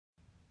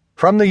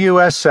From the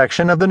U.S.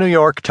 section of the New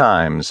York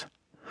Times,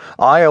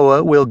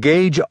 Iowa will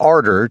gauge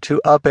ardor to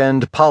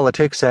upend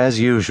politics as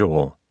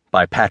usual,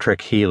 by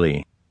Patrick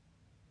Healey.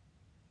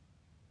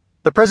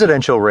 The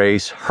presidential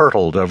race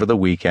hurtled over the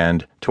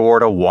weekend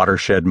toward a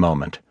watershed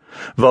moment,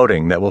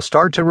 voting that will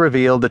start to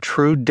reveal the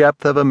true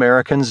depth of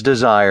Americans'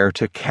 desire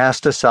to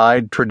cast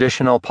aside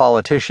traditional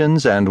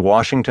politicians and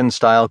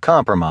Washington-style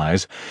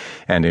compromise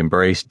and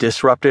embrace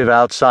disruptive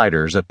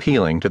outsiders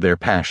appealing to their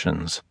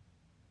passions.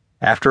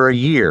 After a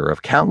year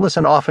of countless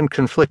and often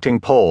conflicting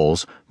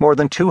polls, more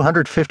than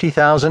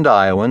 250,000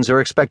 Iowans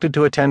are expected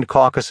to attend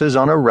caucuses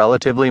on a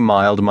relatively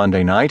mild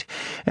Monday night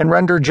and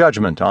render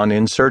judgment on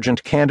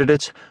insurgent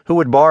candidates who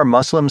would bar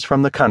Muslims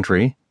from the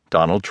country,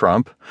 Donald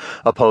Trump,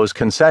 oppose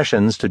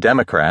concessions to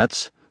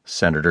Democrats,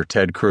 Senator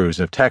Ted Cruz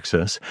of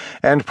Texas,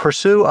 and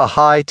pursue a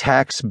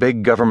high-tax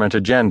big government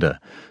agenda,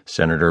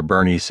 Senator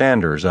Bernie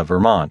Sanders of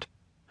Vermont.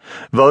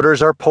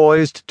 Voters are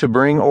poised to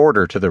bring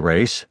order to the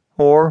race,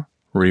 or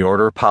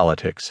reorder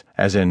politics,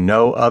 as in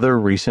no other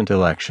recent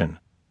election.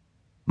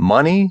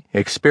 Money,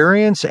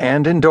 experience,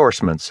 and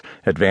endorsements,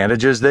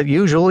 advantages that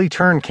usually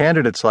turn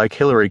candidates like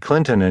Hillary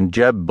Clinton and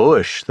Jeb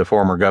Bush, the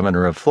former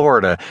governor of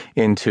Florida,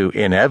 into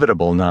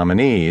inevitable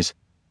nominees,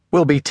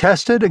 will be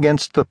tested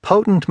against the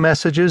potent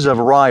messages of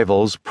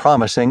rivals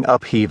promising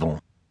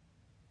upheaval.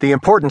 The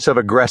importance of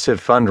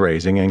aggressive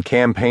fundraising and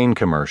campaign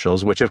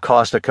commercials, which have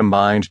cost a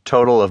combined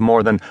total of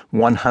more than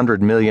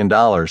 $100 million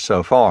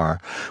so far,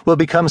 will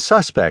become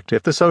suspect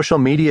if the social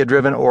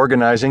media-driven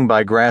organizing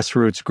by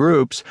grassroots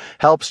groups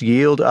helps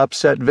yield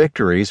upset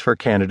victories for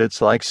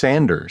candidates like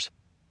Sanders.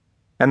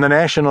 And the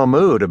national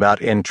mood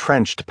about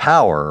entrenched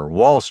power,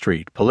 Wall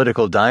Street,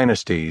 political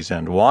dynasties,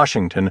 and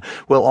Washington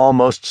will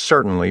almost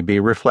certainly be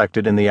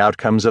reflected in the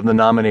outcomes of the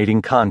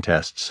nominating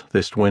contests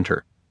this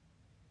winter.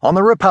 On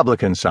the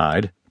Republican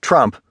side,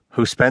 Trump,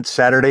 who spent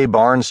Saturday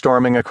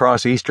barnstorming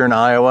across eastern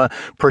Iowa,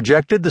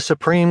 projected the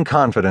supreme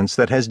confidence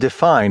that has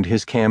defined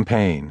his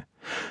campaign.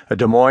 A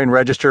Des Moines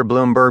Register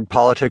Bloomberg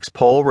Politics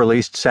poll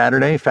released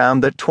Saturday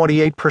found that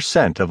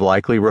 28% of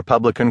likely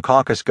Republican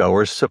caucus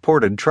goers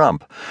supported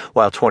Trump,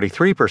 while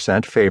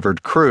 23%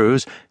 favored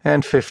Cruz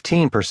and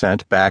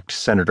 15% backed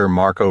Senator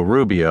Marco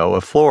Rubio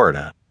of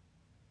Florida.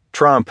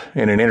 Trump,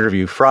 in an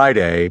interview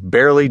Friday,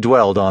 barely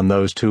dwelled on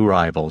those two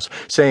rivals,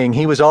 saying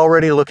he was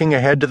already looking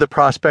ahead to the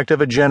prospect of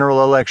a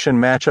general election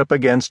matchup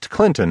against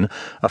Clinton,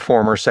 a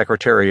former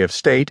Secretary of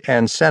State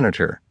and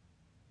senator.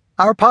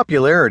 Our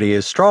popularity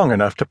is strong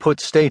enough to put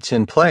states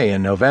in play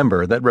in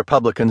November that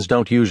Republicans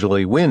don't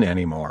usually win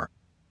anymore.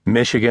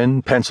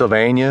 Michigan,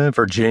 Pennsylvania,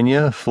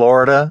 Virginia,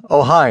 Florida,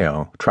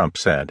 Ohio, Trump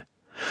said.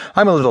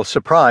 I'm a little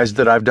surprised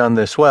that I've done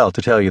this well,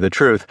 to tell you the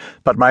truth,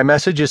 but my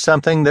message is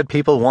something that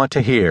people want to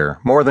hear,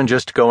 more than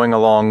just going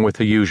along with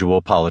the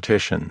usual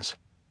politicians.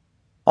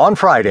 On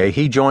Friday,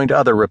 he joined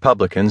other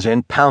Republicans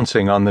in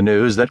pouncing on the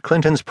news that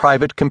Clinton's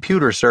private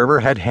computer server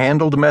had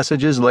handled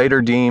messages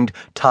later deemed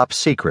top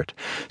secret,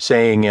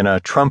 saying in a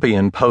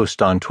Trumpian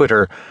post on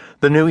Twitter,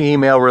 "The new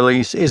email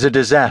release is a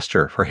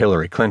disaster for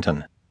Hillary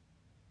Clinton."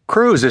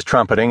 Cruz is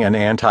trumpeting an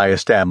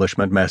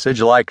anti-establishment message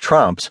like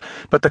Trump's,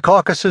 but the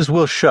caucuses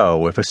will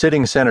show if a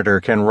sitting senator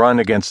can run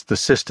against the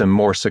system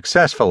more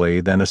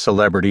successfully than a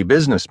celebrity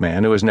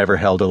businessman who has never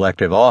held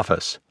elective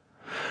office.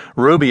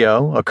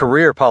 Rubio, a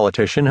career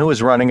politician who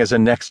is running as a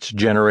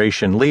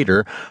next-generation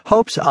leader,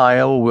 hopes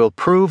Iowa will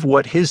prove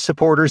what his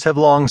supporters have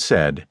long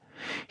said.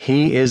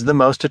 He is the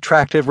most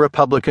attractive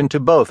Republican to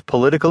both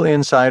political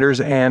insiders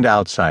and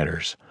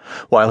outsiders.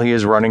 While he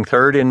is running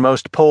third in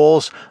most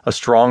polls, a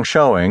strong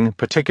showing,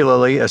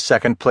 particularly a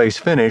second-place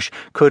finish,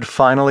 could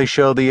finally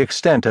show the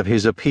extent of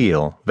his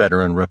appeal,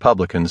 veteran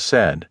Republicans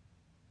said.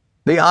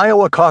 The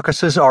Iowa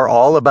caucuses are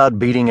all about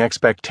beating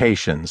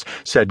expectations,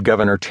 said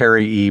Governor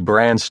Terry E.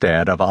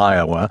 Branstad of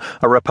Iowa,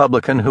 a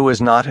Republican who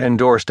has not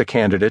endorsed a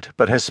candidate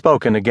but has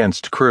spoken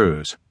against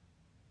Cruz.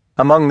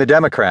 Among the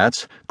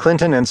Democrats,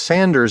 Clinton and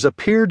Sanders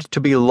appeared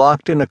to be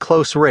locked in a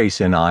close race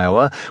in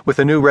Iowa, with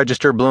a new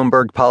Register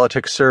Bloomberg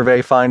Politics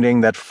survey finding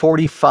that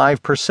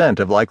 45%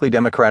 of likely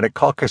Democratic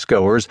caucus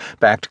goers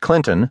backed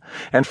Clinton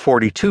and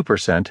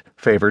 42%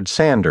 favored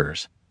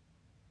Sanders.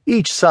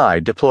 Each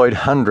side deployed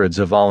hundreds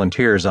of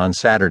volunteers on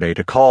Saturday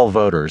to call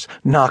voters,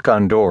 knock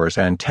on doors,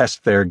 and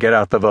test their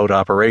get-out-the-vote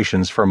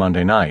operations for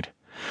Monday night.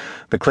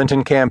 The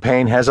Clinton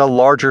campaign has a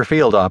larger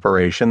field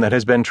operation that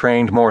has been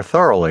trained more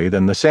thoroughly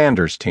than the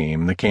Sanders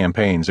team, the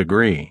campaigns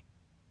agree.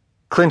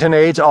 Clinton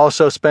aides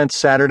also spent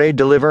Saturday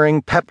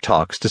delivering pep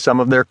talks to some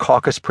of their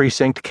caucus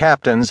precinct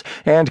captains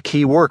and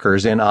key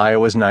workers in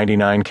Iowa's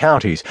 99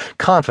 counties,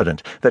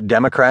 confident that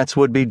Democrats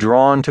would be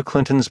drawn to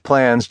Clinton's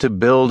plans to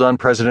build on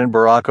President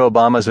Barack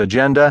Obama's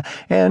agenda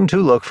and to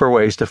look for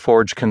ways to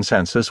forge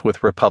consensus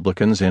with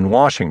Republicans in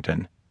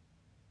Washington.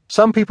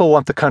 Some people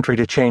want the country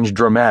to change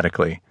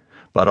dramatically,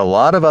 but a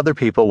lot of other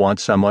people want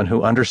someone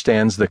who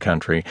understands the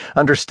country,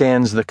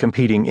 understands the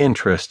competing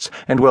interests,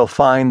 and will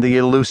find the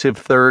elusive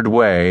third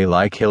way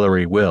like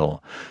Hillary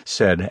will,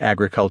 said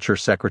Agriculture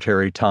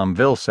Secretary Tom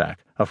Vilsack,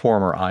 a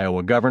former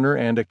Iowa governor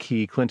and a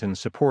key Clinton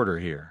supporter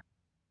here.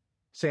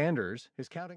 Sanders is counting